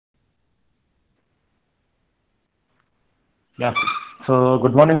Yeah. So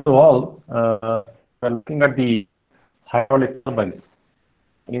good morning to all. We're looking at the hydraulic turbines.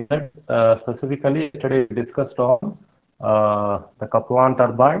 In that, specifically, yesterday we discussed on the couple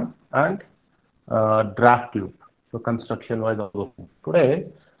turbine and draft tube. So construction-wise, all those things. Today,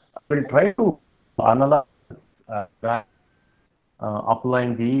 I will try to analyze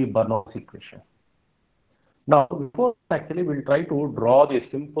applying the Bernoulli equation. Now, before actually, we'll try to draw the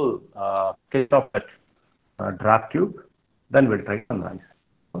simple case of that draft tube. Then we'll try to analyze.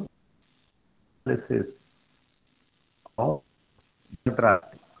 This is all the draft.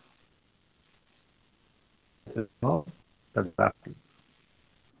 This is all the draft tube.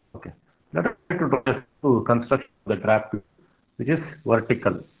 Okay. Let us try to draw this to construction of the draft tube, which is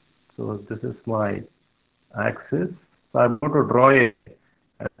vertical. So this is my axis. So I'm going to draw a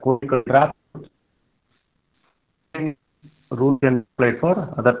conical draft tube. Rule can apply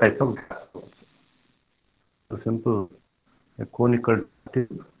for other types of draft tubes. So simple a conical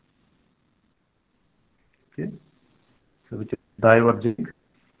tube. Okay. So which is diverging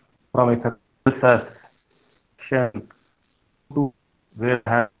from a section to where I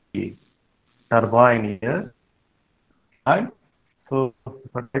have the turbine here, and so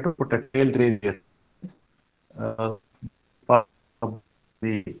if I try to put a tail radius part of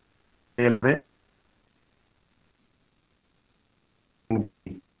the tail race,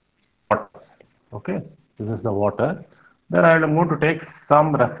 okay, this is the water. Then I am going to take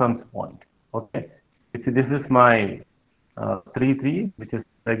some reference point. Okay, this is my 3, which is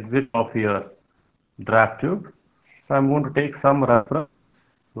the exit of your draft tube. So I'm going to take some reference.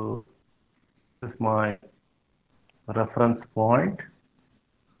 So this is my reference point,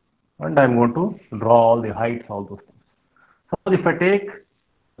 and I'm going to draw all the heights, all those things. So if I take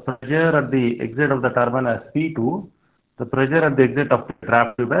pressure at the exit of the turbine as P2, the pressure at the exit of the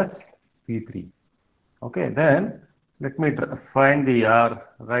draft tube as P3. Okay, then let me find the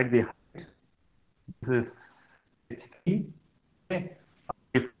write the height. This is H3. Okay,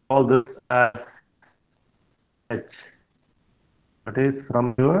 if all this as H, that is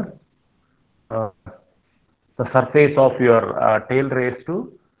from your the surface of your tail race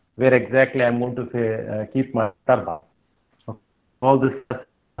to where exactly I'm going to say, keep my turbine. Okay. All this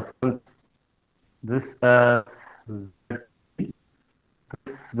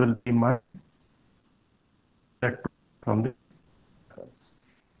will be my from the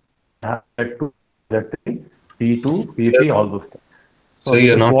Z2, Z3, P2, P3, all those things. So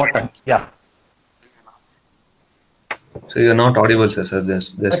you're not water. Yeah. So you're not audible, sir.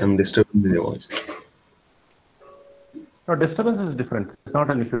 There's some disturbance in your voice. No, disturbance is different. It's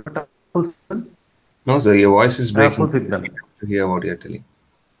not an issue. Full signal. No, sir. Your voice is breaking. Full signal. To hear what you're telling.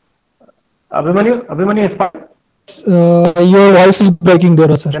 Abhimanyu is fine. Your voice is breaking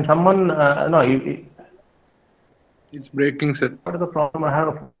there, sir. Can someone no? It's breaking, sir. What is the problem I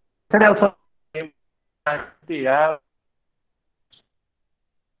have? Can I also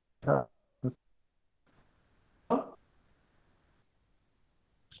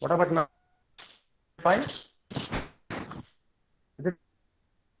what about now? Fine? Is it?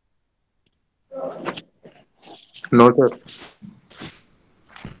 No, sir.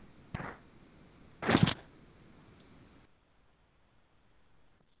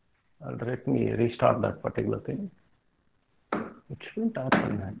 Let me restart that particular thing. It shouldn't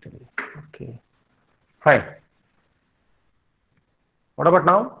happen actually. Okay. Fine. What about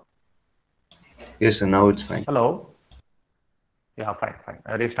now? Yes, sir. Now it's fine. Hello. Yeah, fine.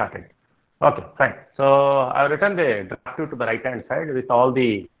 I restarted. Okay, fine. So I've written the draft tube to the right hand side with all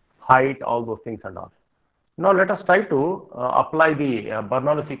the height, all those things and all. Now let us try to apply the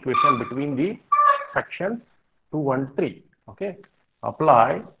Bernoulli equation between the sections 2 and 3. Okay.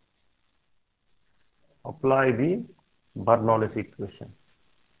 Apply the Bernoulli equation.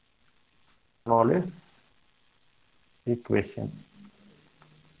 Bernoulli equation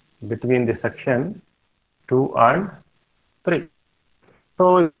between the section 2 and 3.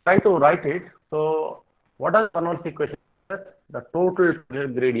 So try to write it. So what does Bernoulli equation? The total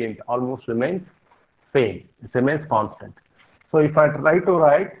gradient almost remains same. It remains constant. So if I try to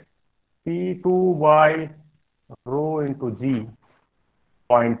write P2 by rho into G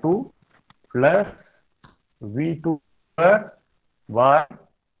 0.2 plus V2 square by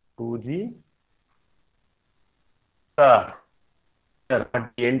 2G at the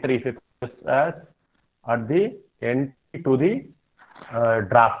entry as at the entry to the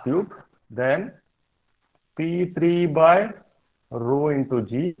draft tube, then P3 by rho into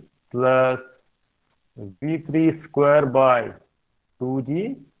G plus V3 square by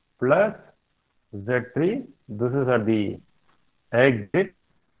 2G plus Z3, this is at the exit,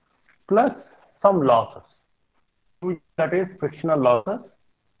 plus some losses. that is frictional losses.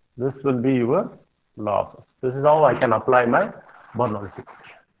 This will be your losses. This is how I can apply my Bernoulli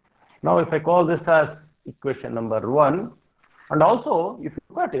equation. Now, if I call this as equation number 1, and also if you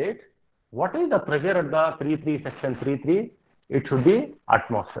look at it, what is the pressure at the 3.3 section 3.3? It should be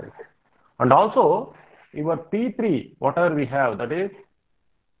atmospheric. And also your P3, whatever we have, that is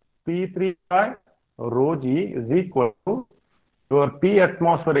P3 by rho g is equal to your P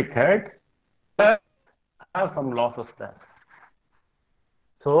atmospheric head plus have some losses there.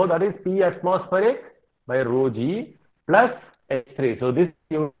 So that is P atmospheric by rho g plus H3. So this is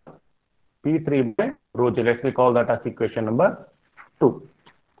your P3 by rho g. Let me call that as equation number 2.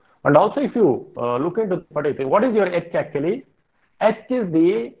 And also if you look into the particular, what is your H actually? H is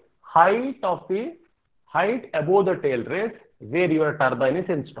the height above the tail race where your turbine is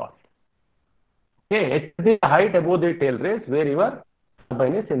installed. Okay, H is the height above the tail race where your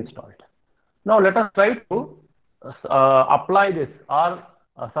turbine is installed. Now let us try to apply this or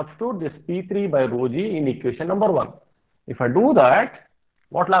substitute this P3 by rho g in equation number 1. If I do that,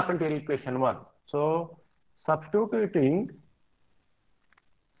 what will happen to your equation 1? So substituting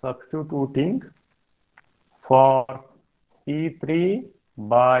for P3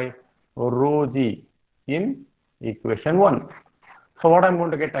 by rho g in equation 1. So what I'm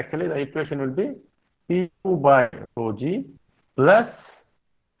going to get actually, the equation will be P2 by rho g plus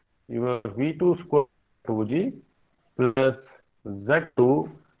your V2 square 2g plus Z2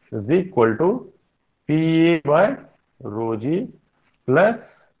 is equal to PA by rho g plus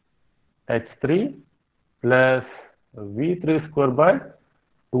H3 plus V3 square by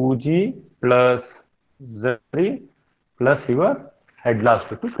 2g plus Z3 plus your head loss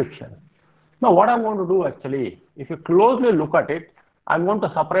due to friction. Now what I'm going to do actually, if you closely look at it, I'm going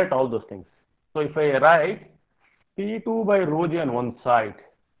to separate all those things. So if I write P2 by rho g on one side,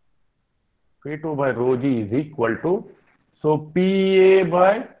 P2 by rho g is equal to, so PA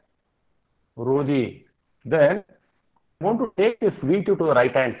by rho g, then I want to take this V2 to the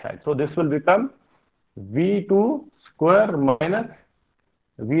right hand side. So this will become V2 square minus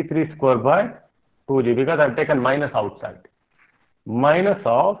V3 square by 2g, because I've taken minus outside. Minus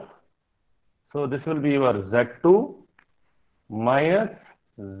of, so this will be your Z2 minus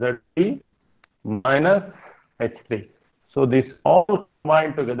Z3 minus H3. So this all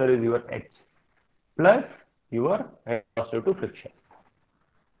combined together is your H plus your head loss due to friction.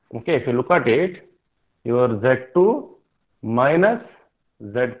 Okay, if you look at it, your Z2 minus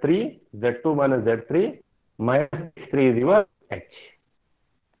Z3, Z2 minus Z3 minus H3 is your H.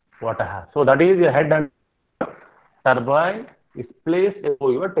 What I have. So that is your head and turbine is placed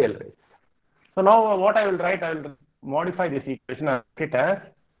above your tail race. So now what I will write, I will modify this equation and write it as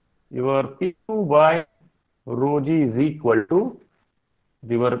your P2 by rho g is equal to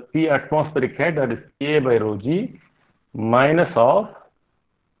your P atmospheric head, that is PA by rho g, minus of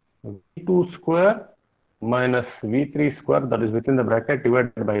V2 square minus V3 square, that is within the bracket,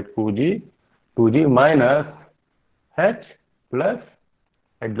 divided by 2g minus H plus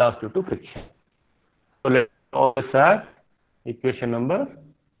head loss due to friction. So let's call this as equation number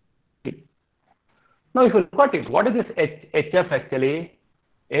 3. Now if you look at it, what is this HF actually?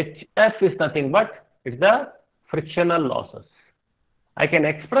 HF is nothing but it's the frictional losses. I can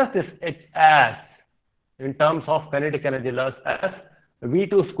express this H as in terms of kinetic energy loss as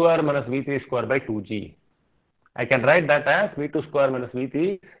V2 square minus V3 square by 2g. I can write that as V2 square minus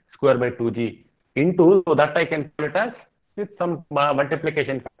V3 square by 2g into, so that I can call it as with some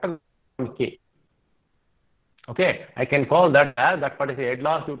multiplication factor k. Okay, I can call that as that part is the head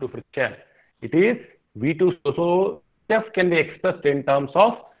loss due to friction. It is V2, so F can be expressed in terms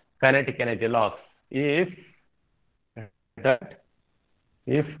of kinetic energy loss. If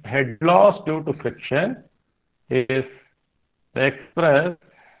head loss due to friction is expressed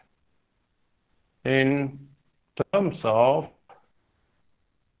in terms of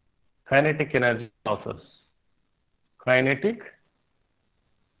kinetic energy losses. Kinetic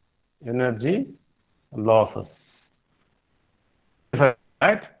energy losses.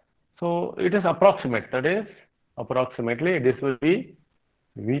 Right? So it is approximate, that is approximately this will be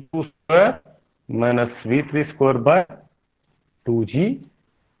V2 square minus V3 square by 2g,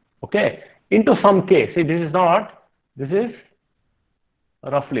 okay, into some k. See, this is not, this is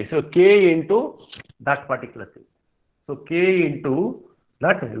roughly, so k into that particular thing. So k into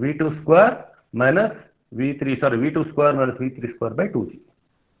that V2 square minus V2 square minus V3 square by 2g.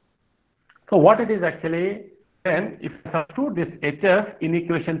 So what it is actually, then if I substitute this HF in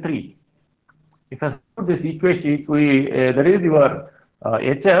equation 3, if I substitute this equation, there is your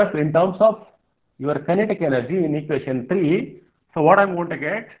HF in terms of your kinetic energy in equation 3. So what I'm going to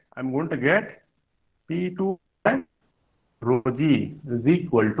get? I'm going to get P2 by rho g is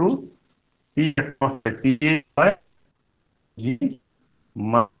equal to T atmosphere TA by G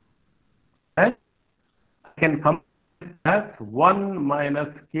minus, I can come as 1 minus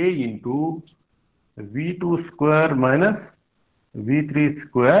K into V2 square minus V3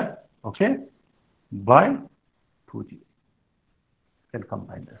 square, okay, by 2G. Can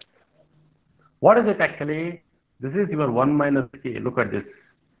combine this. What is it actually? This is your 1 minus K. Look at this.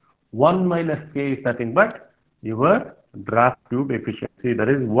 1 minus K is nothing but your draft tube efficiency. That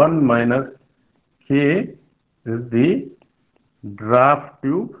is 1 minus K is the draft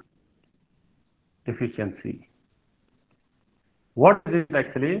tube efficiency. What is it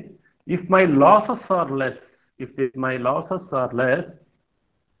actually? If my losses are less,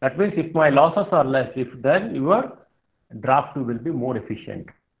 that means if my losses are less, then your draft tube will be more efficient.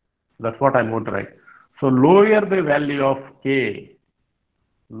 That's what I'm going to write. So lower the value of K,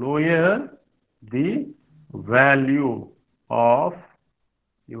 lower the value of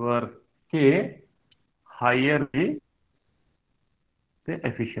your K, higher the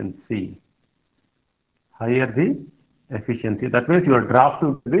efficiency. Higher the efficiency. That means your draft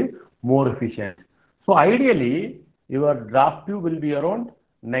tube will be more efficient. So ideally, your draft tube will be around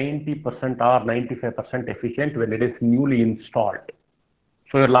 90% or 95% efficient when it is newly installed.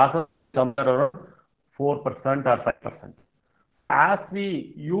 So your losses somewhere around 4% or 5%. As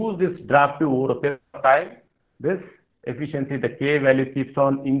we use this draft tube over a period of time, this efficiency, the K value keeps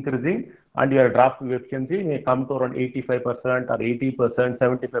on increasing, and your draft tube efficiency may come to around 85% or 80%,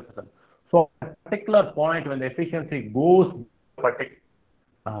 75%. So at a particular point when the efficiency goes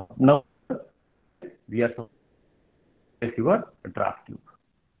now we are to your draft tube.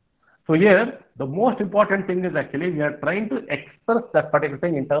 So here the most important thing is actually we are trying to express that particular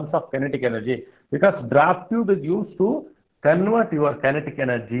thing in terms of kinetic energy, because draft tube is used to convert your kinetic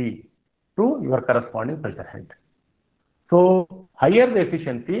energy to your corresponding pressure head. So higher the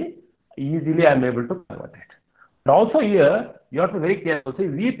efficiency, easily I am able to convert it. But also here you have to be very careful. See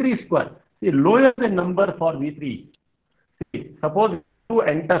V3 square. See, lower the number for V3. See, suppose you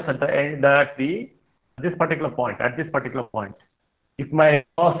enter at this particular point. If my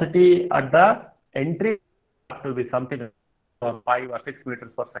velocity at the entry has to be something for 5 or 6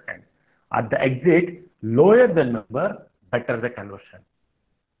 meters per second, at the exit, lower the number, better the conversion.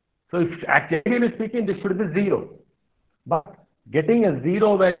 So if actually speaking, this should be 0. But getting a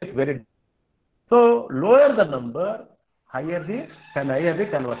 0 value is very difficult. So lower the number, higher the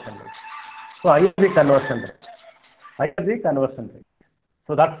conversion rate. So higher the conversion rate.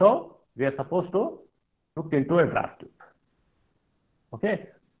 So that's how we are supposed to look into a draft tube. Okay.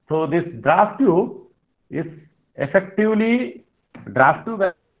 So this draft tube is effectively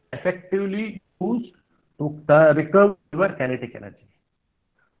used to recover your kinetic energy.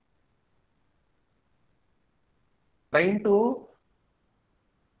 Trying to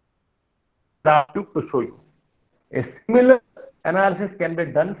draft tube to show you. A similar analysis can be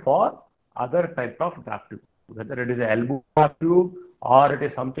done for other type of draft tube, whether it is an elbow draft tube or it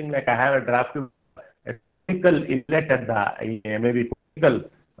is something like I have a draft tube, a vertical inlet at the maybe vertical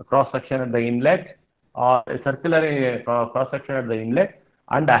cross section at the inlet, or a circular cross section at the inlet,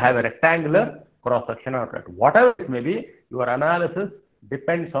 and I have a rectangular cross section outlet. Whatever it may be, your analysis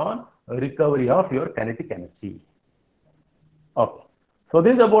depends on recovery of your kinetic energy. Okay. So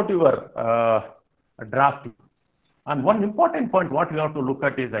this is about your draft tube. And one important point what we have to look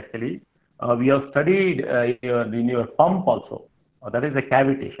at is actually we have studied in your pump also. That is a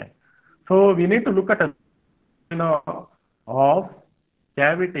cavitation. So we need to look at a of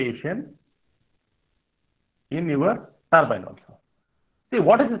cavitation in your turbine also. See,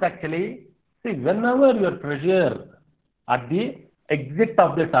 what is this actually? See, whenever your pressure at the exit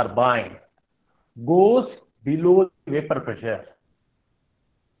of the turbine goes below the vapor pressure,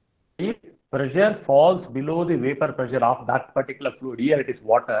 if pressure falls below the vapor pressure of that particular fluid, here it is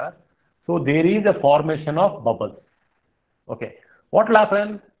water, so there is a formation of bubbles. Okay. What will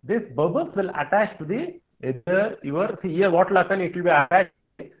happen? These bubbles will attach to the here what will happen? It will be attached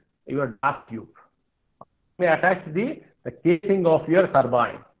to your draft tube. It may attach to the casing of your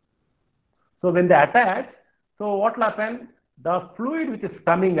turbine. So when they attach, so what will happen? The fluid which is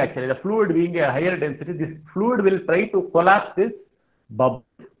coming actually, the fluid being a higher density, this fluid will try to collapse this bubble,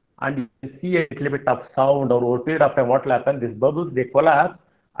 and you see a little bit of sound, or over a period of time what will happen? These bubbles, they collapse,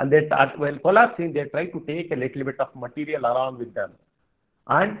 and they while collapsing they try to take a little bit of material along with them,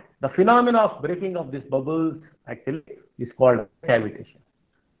 and the phenomena of breaking of these bubbles actually is called cavitation.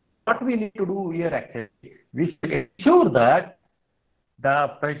 What we need to do here actually, we should ensure that the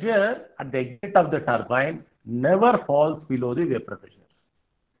pressure at the exit of the turbine never falls below the vapor pressure.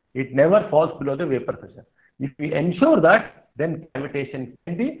 It never falls below the vapor pressure. If we ensure that, then cavitation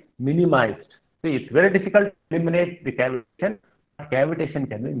can be minimized. See, it's very difficult to eliminate the cavitation, but cavitation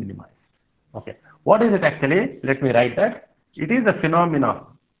can be minimized. Okay. What is it actually? Let me write that. It is a phenomena.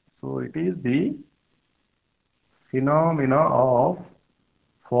 So it is the phenomena of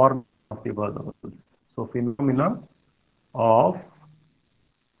formation of the bubbles. So phenomena of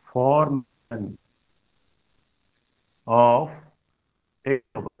formation of a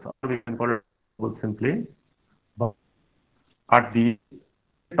bubble, or we can call it bubble simply, but at the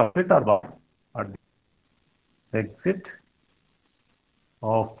exit or bottom, at the exit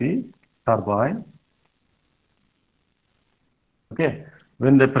of the turbine. Okay,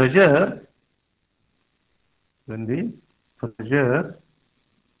 when the pressure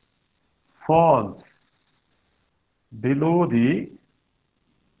falls below the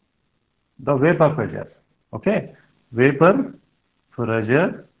vapor pressure, okay, vapor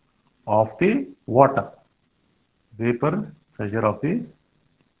pressure of the water, vapor pressure of the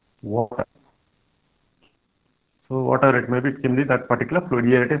water. So whatever it may be, it can be that particular fluid.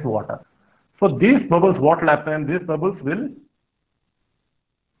 Here it is water. So these bubbles, what will happen? These bubbles will,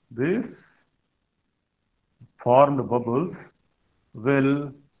 these formed bubbles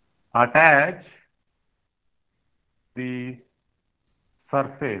will attach the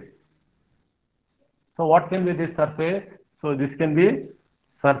surface. So what can be this surface? So this can be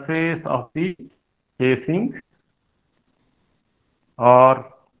surface of the casing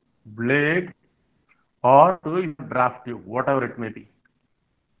or blade or to your draft tube, whatever it may be,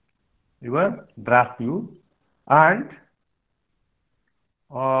 your draft tube, and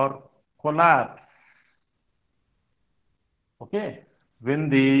or collapse. Okay, when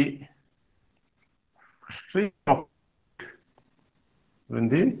the stream of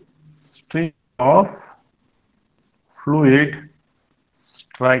fluid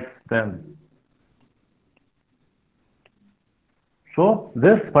strikes them. So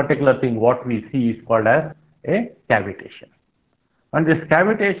this particular thing, what we see, is called as a cavitation. And this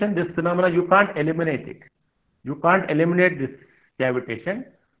cavitation, this phenomena, you can't eliminate it. You can't eliminate this cavitation.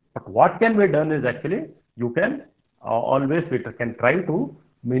 But what can be done is actually, you can always, we can try to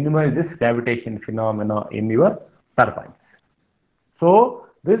minimize this cavitation phenomena in your turbines. So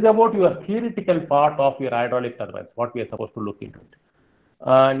this is about your theoretical part of your hydraulic turbines, what we are supposed to look into it.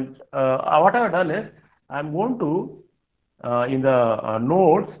 And what I have done is, I'm going to, in the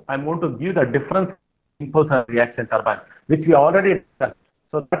notes, I'm going to give the difference impulse and reaction turbine, which we already discussed.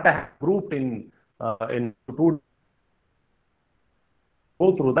 So that I have grouped in two.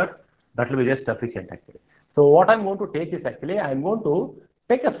 Go through that. That will be just sufficient actually. So what I'm going to take is actually, I'm going to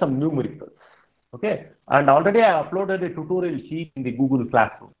take up some numericals. Okay, and already I uploaded a tutorial sheet in the Google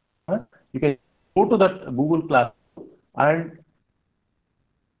Classroom. You can go to that Google Classroom and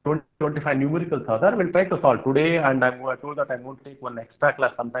 25 numericals are there. We'll try to solve today, and I told that I'm going to take one extra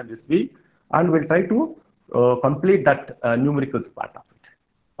class sometime this week, and we'll try to complete that numericals part of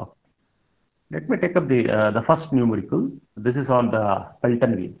it. Okay. Let me take up the first numerical. This is on the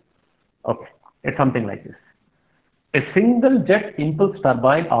Pelton wheel. Okay, it's something like this. A single jet impulse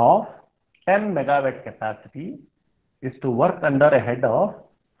turbine of 10 megawatt capacity is to work under a head of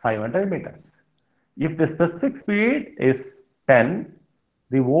 500 meters. If the specific speed is 10,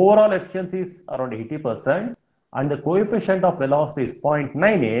 the overall efficiency is around 80%, and the coefficient of velocity is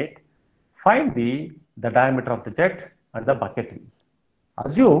 0.98. Find the diameter of the jet and the bucket wheel.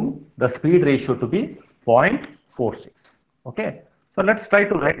 Assume the speed ratio to be 0.46. Okay, so let's try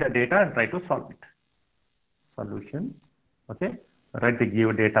to write the data and try to solve it. Solution. Okay, write the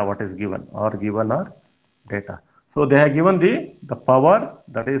give data, what is given or data. So they have given the power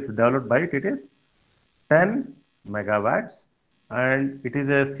that is developed by it. It is 10 megawatts, and it is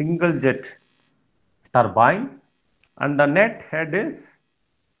a single jet turbine, and the net head is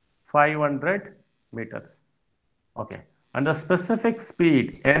 500 meters. Okay, and the specific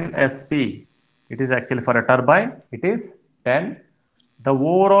speed NSP, it is actually for a turbine, it is 10. The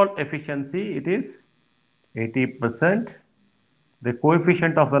overall efficiency, it is 80%. The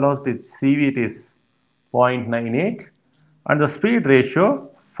coefficient of velocity CV, it is 0.98, and the speed ratio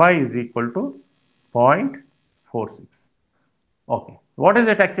phi is equal to 0.46. Okay, what is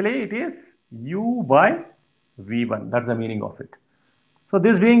it actually? It is U by V1. That's the meaning of it. So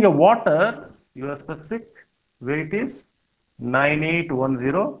this being a water, your specific weight is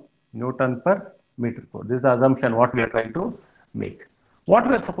 9810 Newton per meter cube. This is the assumption what we are trying to make. What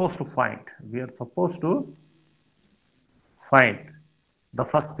we are supposed to find? We are supposed to find the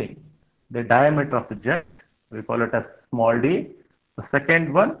first thing, the diameter of the jet. We call it as small d. The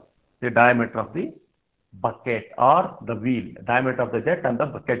second one, the diameter of the bucket or the wheel, diameter of the jet and the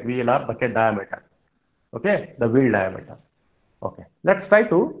bucket wheel or bucket diameter. Okay, the wheel diameter. Okay, let's try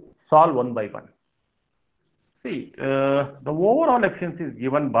to solve one by one. See, the overall efficiency is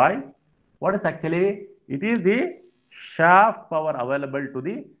given by what is actually, it is the shaft power available to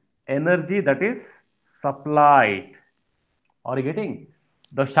the energy that is supplied. Are you getting?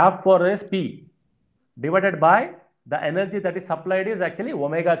 The shaft power is P divided by the energy that is supplied is actually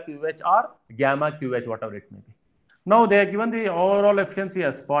omega QH or gamma QH, whatever it may be. Now they are given the overall efficiency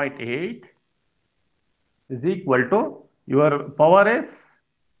as 0.8 is equal to your power is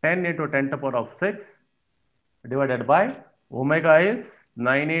 10 into 10 to the power of 6 divided by omega is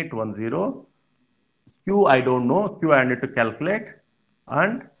 9810. Q I don't know, Q I need to calculate,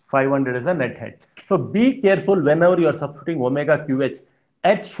 and 500 is the net head. So be careful whenever you are substituting omega QH.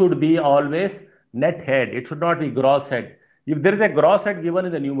 H should be always net head. It should not be gross head. If there is a gross head given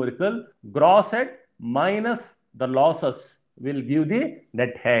in the numerical, gross head minus the losses will give the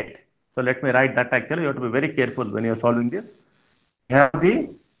net head. So let me write that actually. You have to be very careful when you are solving this. You have the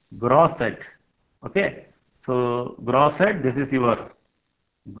gross head. Okay. So gross head, this is your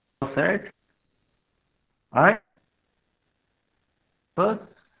gross head. And first,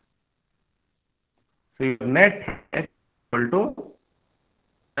 so your net is equal to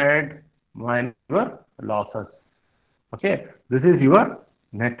head minus your losses. Okay, this is your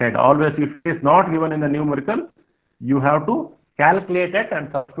net head. Always, if it is not given in the numerical, you have to calculate it and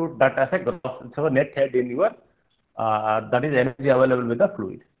substitute that as a gross. So net head in your that is energy available with the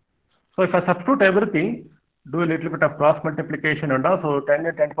fluid. So if I substitute everything, do a little bit of cross multiplication and also 10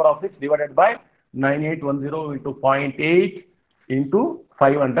 to 10 to the power of 6 divided by 9810 into 0.8 into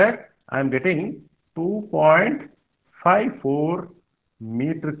 500, I am getting 2.54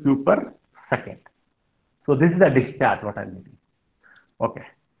 meter cube per second. So this is the discharge what I am getting. Okay,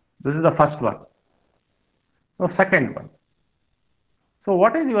 this is the first one. Now second one. So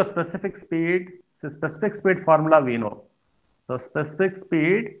what is your specific speed? So specific speed formula we know. So specific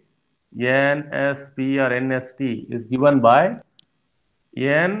speed NSP or NST is given by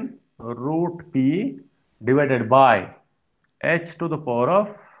N root P divided by H to the power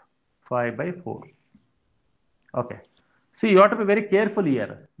of 5 by 4. Okay. See, you have to be very careful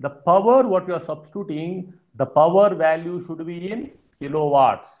here. The power what you are substituting, the power value should be in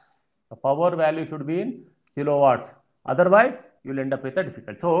kilowatts. The power value should be in kilowatts. Otherwise, you will end up with a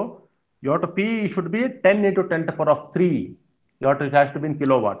difficult. So, you have to P should be 10 into 10 to the power of 3. It has to be in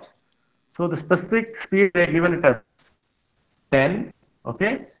kilowatts. So, the specific speed they are given it as 10,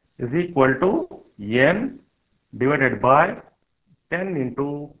 okay, is equal to N divided by 10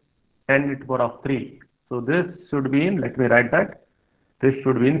 into 10 to the power of 3. So this should be in, let me write that, this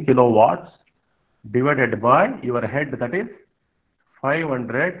should be in kilowatts divided by your head, that is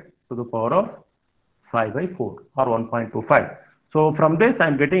 500 to the power of 5 by 4 or 1.25. So from this I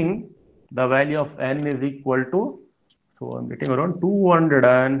am getting the value of N is equal to, so I am getting around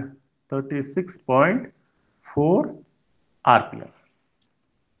 236.4 RPM.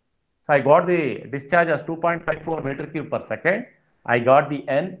 So I got the discharge as 2.54 meter cube per second. I got the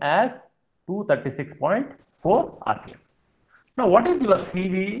N as 236.4 RPM. Now, what is your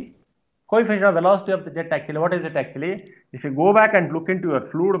CV? Coefficient of velocity of the jet actually? What is it actually? If you go back and look into your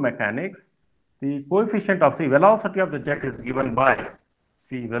fluid mechanics, the coefficient of the velocity of the jet is given by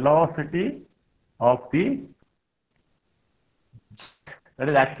velocity of the jet, that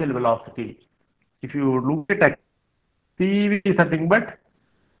is actual velocity. If you look at CV is nothing but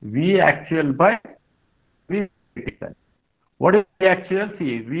V actual by V critical. What is V actual?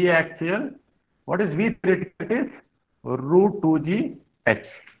 See, V actual. What is V critical? It is root 2G H.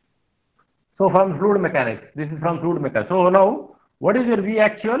 So from fluid mechanics, this is from fluid mechanics. So now, what is your V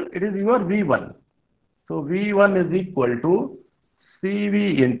actual? It is your V1. So V1 is equal to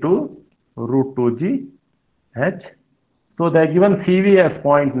CV into root 2G H. So they are given CV as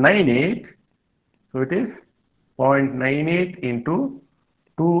 0.98. So it is 0.98 into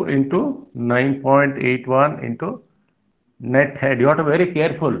 2 into 9.81 into net head. You have to be very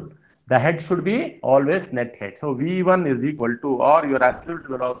careful. The head should be always net head. So V1 is equal to, or your absolute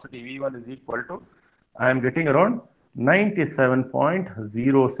velocity V1 is equal to, I am getting around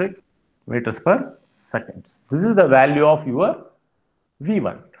 97.06 meters per second. This is the value of your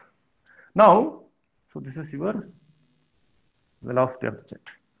V1. Now, so this is your velocity of the jet.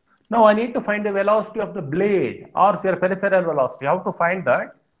 Now I need to find the velocity of the blade or your peripheral velocity. How to find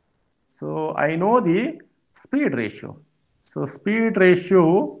that? So I know the speed ratio. So speed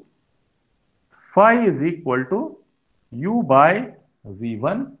ratio phi is equal to U by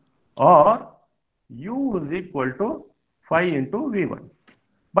V1 or U is equal to phi into V1.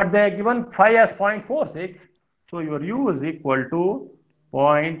 But they are given phi as 0.46. So your U is equal to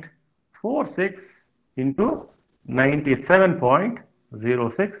 0.46 into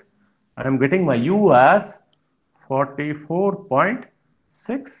 97.06. I am getting my U as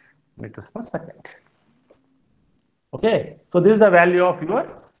 44.6 meters per second. Okay, so this is the value of your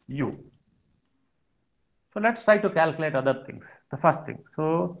U. So let's try to calculate other things. The first thing.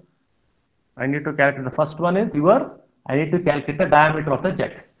 So I need to calculate the first one is I need to calculate the diameter of the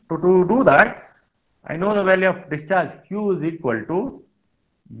jet. To do that, I know the value of discharge Q is equal to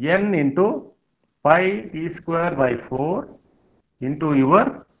N into pi T square by 4 into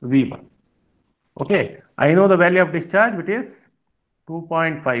your V1. Okay, I know the value of discharge, which is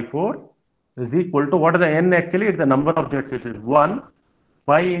 2.54 is equal to, what is the N actually? It's the number of jets, it is 1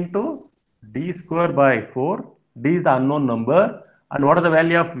 pi into D square by 4. D is the unknown number. And what is the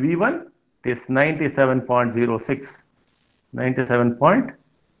value of V1? It is 97.06.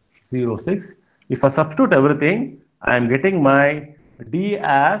 97.06. If I substitute everything, I am getting my D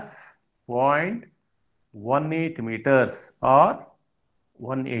as 0.18 meters or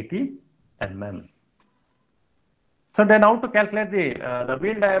 180 mm. So then how to calculate the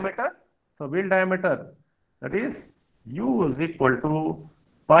wheel diameter? So wheel diameter, that is U is equal to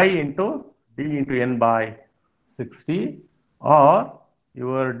pi into D into N by 60, or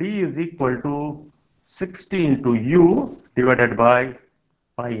your D is equal to 60 into U divided by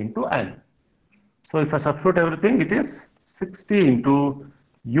pi into N. So if I substitute everything, it is 60 into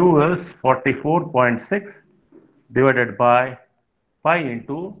U is 44.6 divided by pi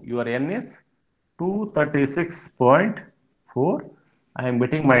into your N is 236.4. I am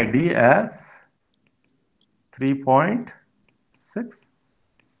getting my D as 3.6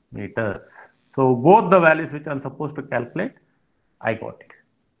 meters. So both the values which I am supposed to calculate, I got it.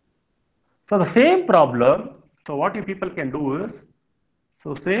 So the same problem, so what you people can do is,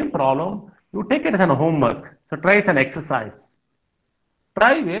 so same problem, you take it as a homework. So try as an exercise.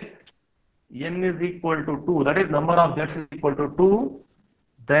 Try with N is equal to 2, that is number of jets is equal to 2,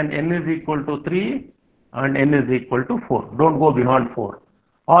 then N is equal to 3 and N is equal to 4. Don't go beyond 4.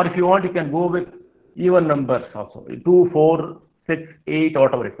 Or if you want, you can go with even numbers also, 2, 4, 6, 8,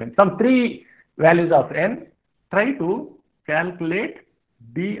 whatever it means. Some 3 values of N. Try to calculate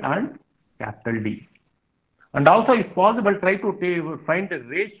D and capital D. And also, if possible, try to find the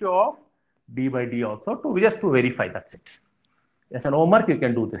ratio of D by D also just to verify. That's it. As an homework, you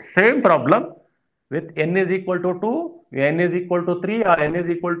can do this. Same problem with N is equal to 2, N is equal to 3, or N is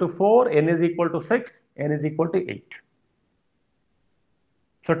equal to 4, N is equal to 6, N is equal to 8.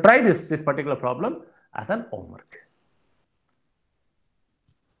 So try this particular problem as an homework.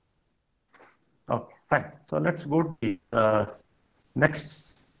 Okay, fine. So let's go to the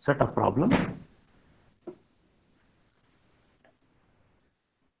next set of problems.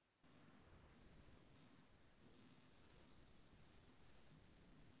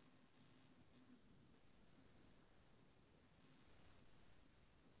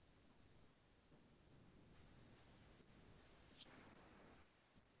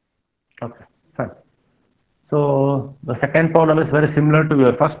 Okay, fine. So the second problem is very similar to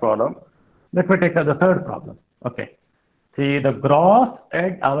your first problem. Let me take the third problem. Okay. See, the gross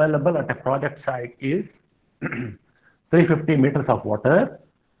edge available at a project site is 350 meters of water.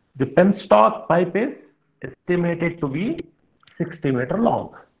 The penstock pipe is estimated to be 60 meter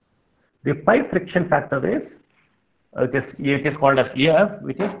long. The pipe friction factor is it is called as EF,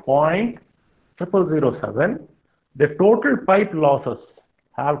 which is 0.0007. The total pipe losses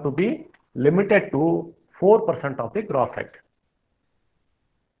have to be limited to 4% of the gross height.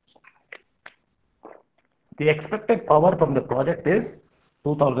 The expected power from the project is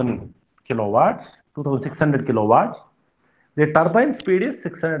 2000 kilowatts, 2600 kilowatts. The turbine speed is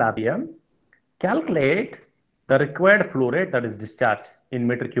 600 rpm. Calculate the required flow rate, that is discharge, in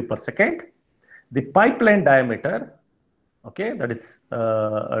meter cube per second. The pipeline diameter, okay, that is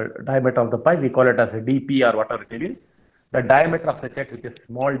diameter of the pipe, we call it as a dp or whatever it is. The diameter of the jet, which is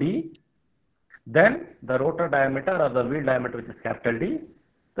small d. Then the rotor diameter or the wheel diameter, which is capital D.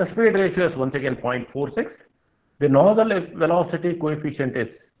 The speed ratio is once again 0.46. The nozzle velocity coefficient is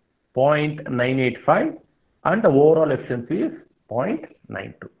 0.985 and the overall efficiency is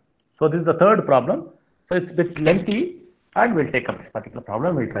 0.92. So this is the third problem. So it's a bit lengthy and we'll take up this particular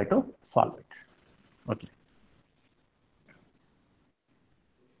problem. We'll try to solve it. Okay.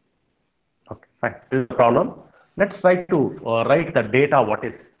 Okay, fine. This is the problem. Let's try to write the data what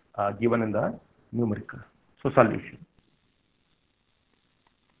is given in the numerical. So solution.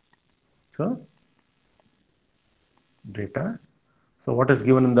 So data. So what is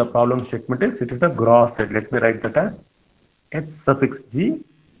given in the problem statement is, it is the gross head. Let me write that as H suffix G,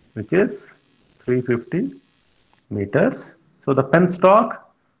 which is 350 meters. So the penstock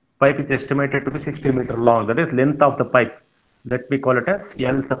pipe is estimated to be 60 meter long. That is length of the pipe. Let me call it as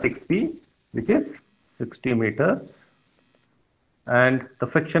L suffix P, which is 60 meters. And the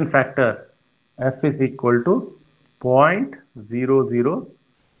friction factor F is equal to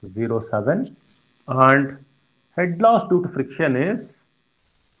 0.0007, and head loss due to friction is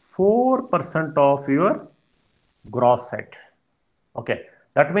 4% of your gross head. Okay,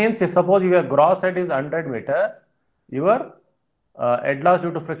 that means if suppose your gross head is 100 meters, your head loss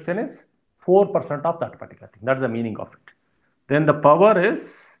due to friction is 4% of that particular thing. That's the meaning of it. Then the power is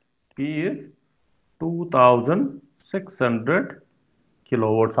P is 2600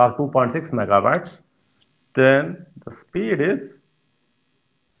 kilowatts or 2.6 megawatts. Then the speed is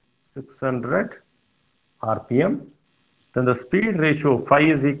 600 RPM. Then the speed ratio phi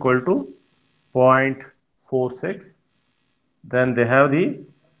is equal to 0.46. Then they have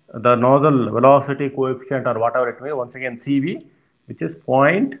the nozzle velocity coefficient or whatever it may, once again CV, which is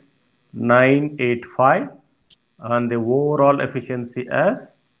 0.985, and the overall efficiency as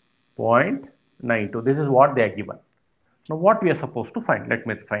 0.92. This is what they are given. Now what we are supposed to find? Let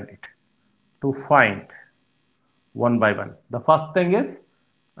me find it. To find one by one. The first thing is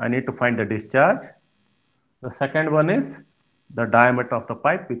I need to find the discharge. The second one is the diameter of the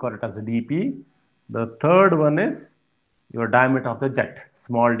pipe, we call it as dP. The third one is your diameter of the jet,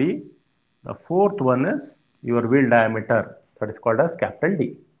 small d. The fourth one is your wheel diameter, that is called as capital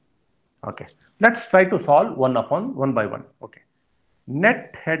D. Okay, let's try to solve one by one. Okay,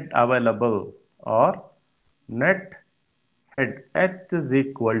 net head available or net head H is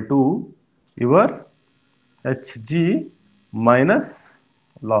equal to your Hg minus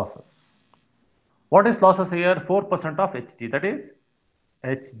losses. What is losses here? 4% of Hg, that is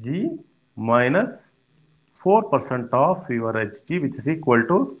Hg minus 4% of your Hg, which is equal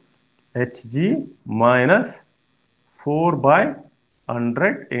to Hg minus 4 by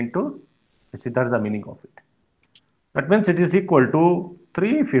 100 into Hg. That is the meaning of it. That means it is equal to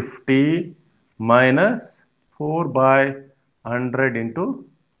 350 minus 4 by 100 into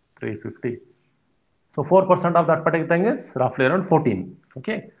 350. So 4% of that particular thing is roughly around 14.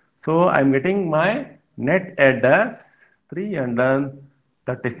 Okay. So I am getting my net head as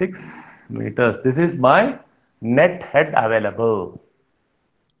 336 meters. This is my net head available.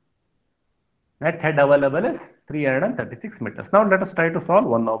 Net head available is 336 meters. Now let us try to solve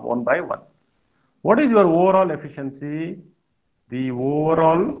one by one. What is your overall efficiency? The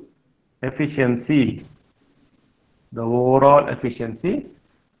overall efficiency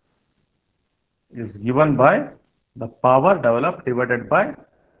is given by the power developed divided by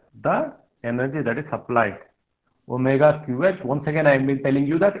the energy that is supplied. Omega QH, once again I am telling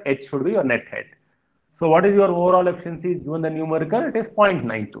you that H should be your net head. So what is your overall efficiency given the numerical? It is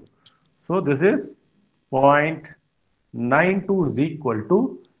 0.92. So this is 0.92 is equal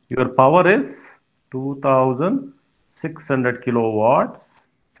to, your power is 2600 kilowatts,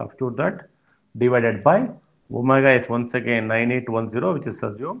 substitute that, divided by omega is once again 9810, which is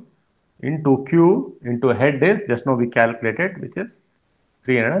assumed, into Q into head is just now we calculated, which is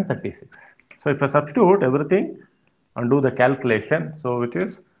 336. So if I substitute everything and do the calculation, so which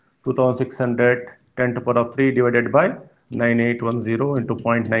is 2600 10 to the power of 3 divided by 9810 into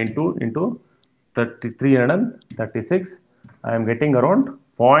 0.92 into 336, I am getting around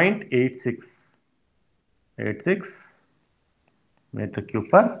 0.86 meter cube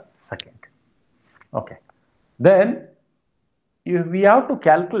per second. Okay. Then we have to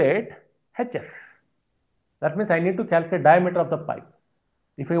calculate HF. That means I need to calculate diameter of the pipe.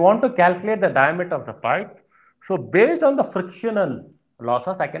 If I want to calculate the diameter of the pipe, so based on the frictional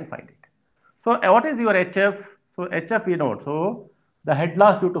losses, I can find it. So what is your HF? So HF we know. So the head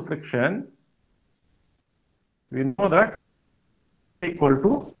loss due to friction, we know that equal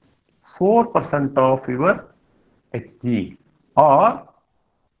to 4% of your Hg, or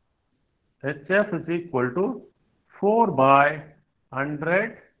HF is equal to 4 by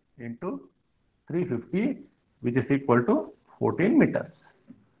 100 into 350, which is equal to 14 meters.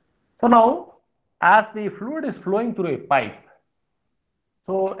 So now, as the fluid is flowing through a pipe,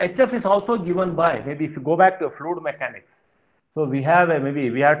 so HF is also given by, maybe if you go back to fluid mechanics, so we have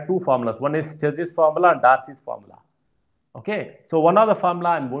we have two formulas. One is Church's formula and Darcy's formula. Okay, so one of the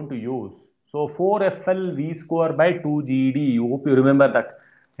formula I am going to use. So 4FL V square by 2GD. Hope you remember that.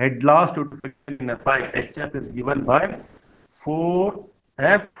 Head loss due to friction in a pipe, HF is given by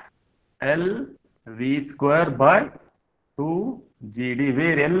 4FL V square by 2GD,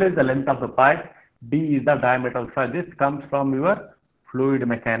 where L is the length of the pipe, D is the diameter of the pipe. This comes from your fluid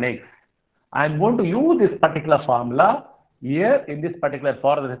mechanics. I am going to use this particular formula here in this particular,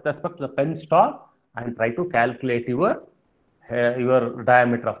 for with respect to the penstock, and try to calculate your your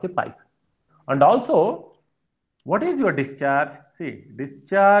diameter of the pipe. And also, what is your discharge? See,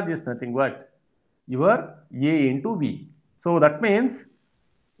 discharge is nothing but your A into V. So that means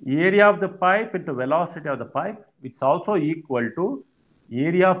area of the pipe into velocity of the pipe, which is also equal to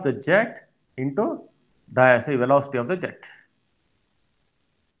area of the jet into velocity of the jet.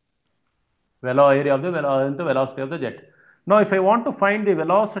 Area of the into velocity of the jet. Now, if I want to find the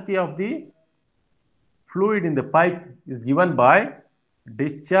velocity of the fluid in the pipe is given by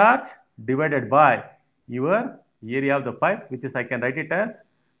discharge divided by your area of the pipe, which is I can write it as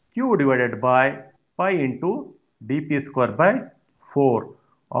Q divided by pi into dp square by 4,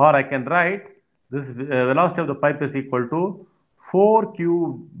 or I can write this velocity of the pipe is equal to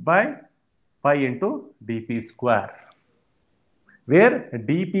 4Q by pi into dp square, where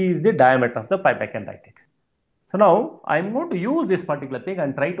dp is the diameter of the pipe. I can write it. So now I am going to use this particular thing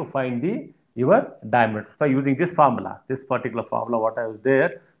and try to find your diameter by using this formula. This particular formula, what I was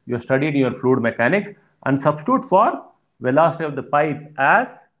there, you studied in your fluid mechanics, and substitute for velocity of the pipe as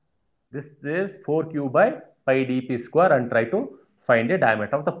this is 4Q by pi dp square, and try to find the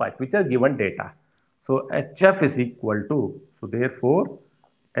diameter of the pipe, which are given data. So HF is equal to, so therefore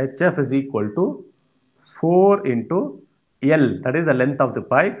HF is equal to 4 into L, that is the length of the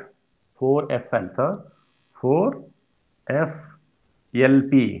pipe, 4FL, sir,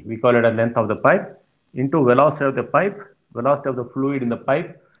 4FLP, we call it a length of the pipe, into velocity of the pipe, velocity of the fluid in the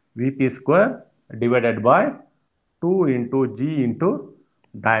pipe, Vp square divided by 2 into G into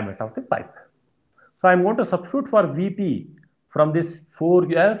diameter of the pipe. So I am going to substitute for Vp from this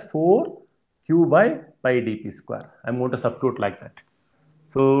 4 as 4Q by pi dp square. I am going to substitute like that.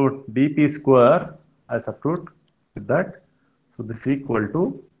 So dp square, I will substitute with that. So this is equal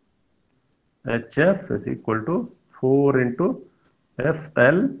to HF is equal to 4 into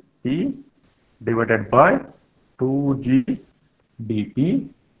FLP divided by 2G dp,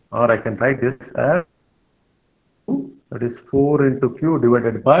 or I can write this as, that is 4 into Q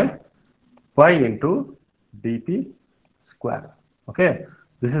divided by pi into dp square. Okay,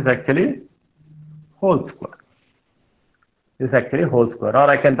 this is actually whole square. This is actually whole square, or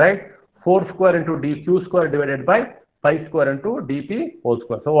I can write 4 square into dq square divided by pi square into dp whole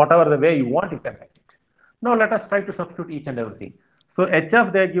square. So whatever the way you want, you can write it. Now let us try to substitute each and everything. So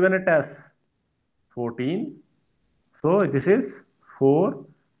HF, they are given it as 14. So this is 4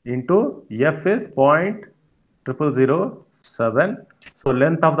 into F is 0.0007. So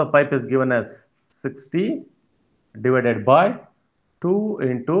length of the pipe is given as 60 divided by 2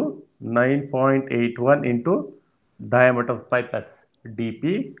 into 9.81 into diameter of pipe as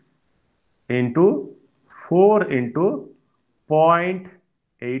dp into 4 into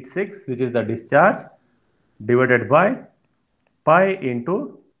 0.86, which is the discharge, divided by pi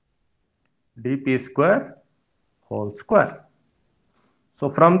into dp square whole square. So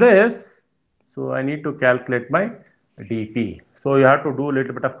from this, so I need to calculate my dp. So you have to do a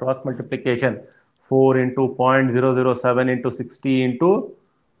little bit of cross multiplication. 4 into 0.007 into 60 into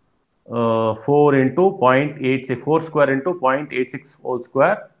 4 into 0.86, 4 square into 0.86 whole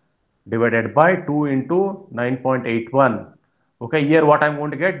square divided by 2 into 9.81. Okay, here what I am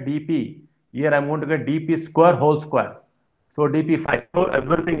going to get dp. Here I am going to get dp square whole square. So dp 5. So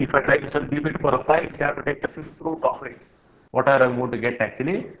everything, if I try to solve dp for a 5, I have to take the fifth root of it. Whatever I am going to get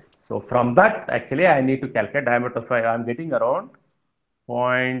actually. So from that, actually, I need to calculate diameter of 5. I am getting around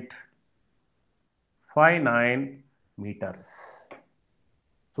 0.59 meters.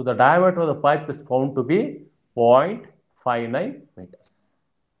 So the diameter of the pipe is found to be 0.59 meters.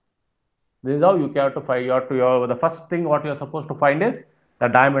 This is how you have to find. The first thing what you are supposed to find is the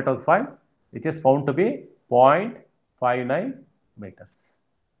diameter of the pipe, which is found to be 0.59 meters.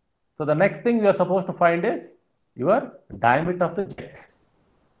 So the next thing you are supposed to find is your diameter of the jet.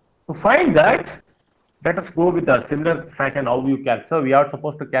 To find that, let us go with a similar fashion how you calculate. So we are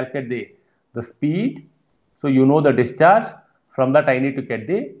supposed to calculate the speed. So you know the discharge. From that I need to get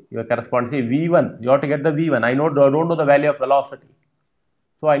your corresponding V1. You have to get the V1. I don't know the value of velocity.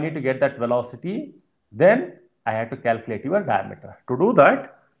 So I need to get that velocity. Then I have to calculate your diameter. To do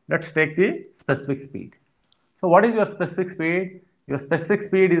that, let's take the specific speed. So what is your specific speed? Your specific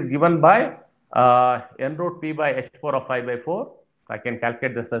speed is given by n root p by h power of 5 by 4. I can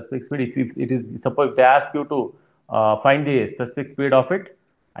calculate the specific speed. If it is, suppose they ask you to find the specific speed of it,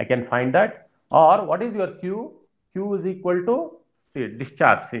 I can find that. Or what is your Q? Q is equal to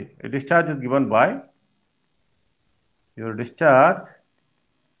discharge. See, discharge is given by your discharge.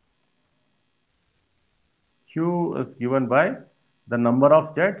 Q is given by the number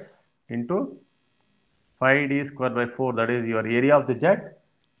of jets into 5d square by 4, that is your area of the jet,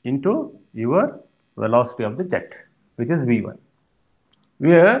 into your velocity of the jet, which is V1.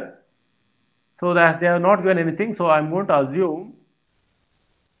 Where, so that they have not given anything, so I'm going to assume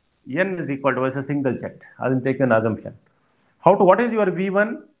N is equal to, it's a single jet. I will take an assumption. What is your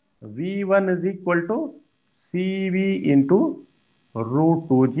V1? V1 is equal to CV into root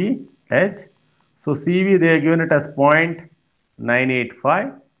 2G H. So CV they are given it as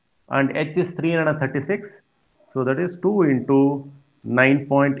 0.985 and H is 336. So that is 2 into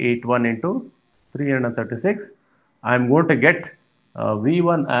 9.81 into 336. I am going to get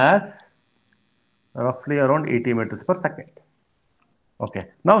V1 as roughly around 80 meters per second. Okay.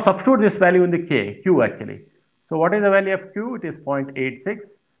 Now substitute this value in the Q actually. So what is the value of Q? It is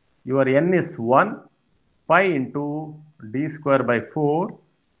 0.86. Your N is 1. Pi into d square by 4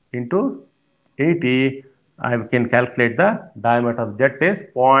 into 80. I can calculate the diameter of jet is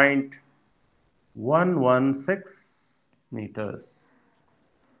 0.116 meters.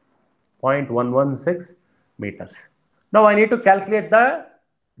 0.116 meters. Now I need to calculate the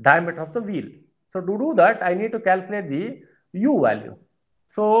diameter of the wheel. So to do that, I need to calculate the U value.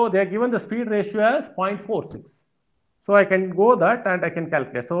 So they are given the speed ratio as 0.46. So I can go that and I can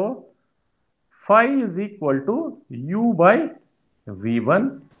calculate. So phi is equal to U by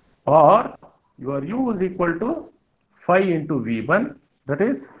V1, or your U is equal to phi into V1, that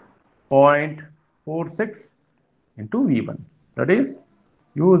is 0.46 into V1, that is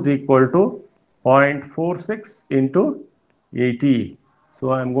U is equal to 0.46 into 80.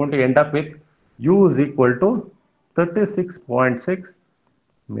 So I am going to end up with U is equal to 36.6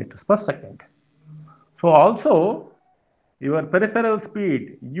 meters per second. So also your peripheral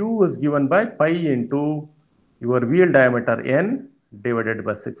speed U is given by pi into your wheel diameter N divided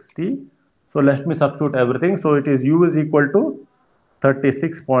by 60. So let me substitute everything. So it is U is equal to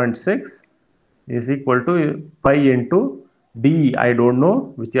 36.6 is equal to pi into D, I don't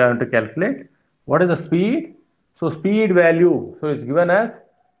know, which I have to calculate. What is the speed? So speed value, so it's given as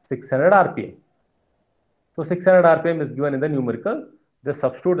 600 RPM. So 600 RPM is given in the numerical. Just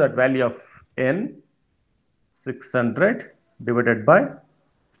substitute that value of N, 600 divided by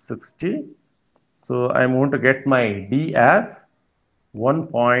 60. So I am going to get my D as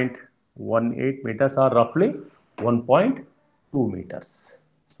 1.18 meters, or roughly 1.2 meters.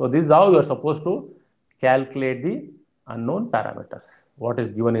 So this is how you are supposed to calculate the unknown parameters, what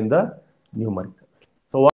is given in the numerical.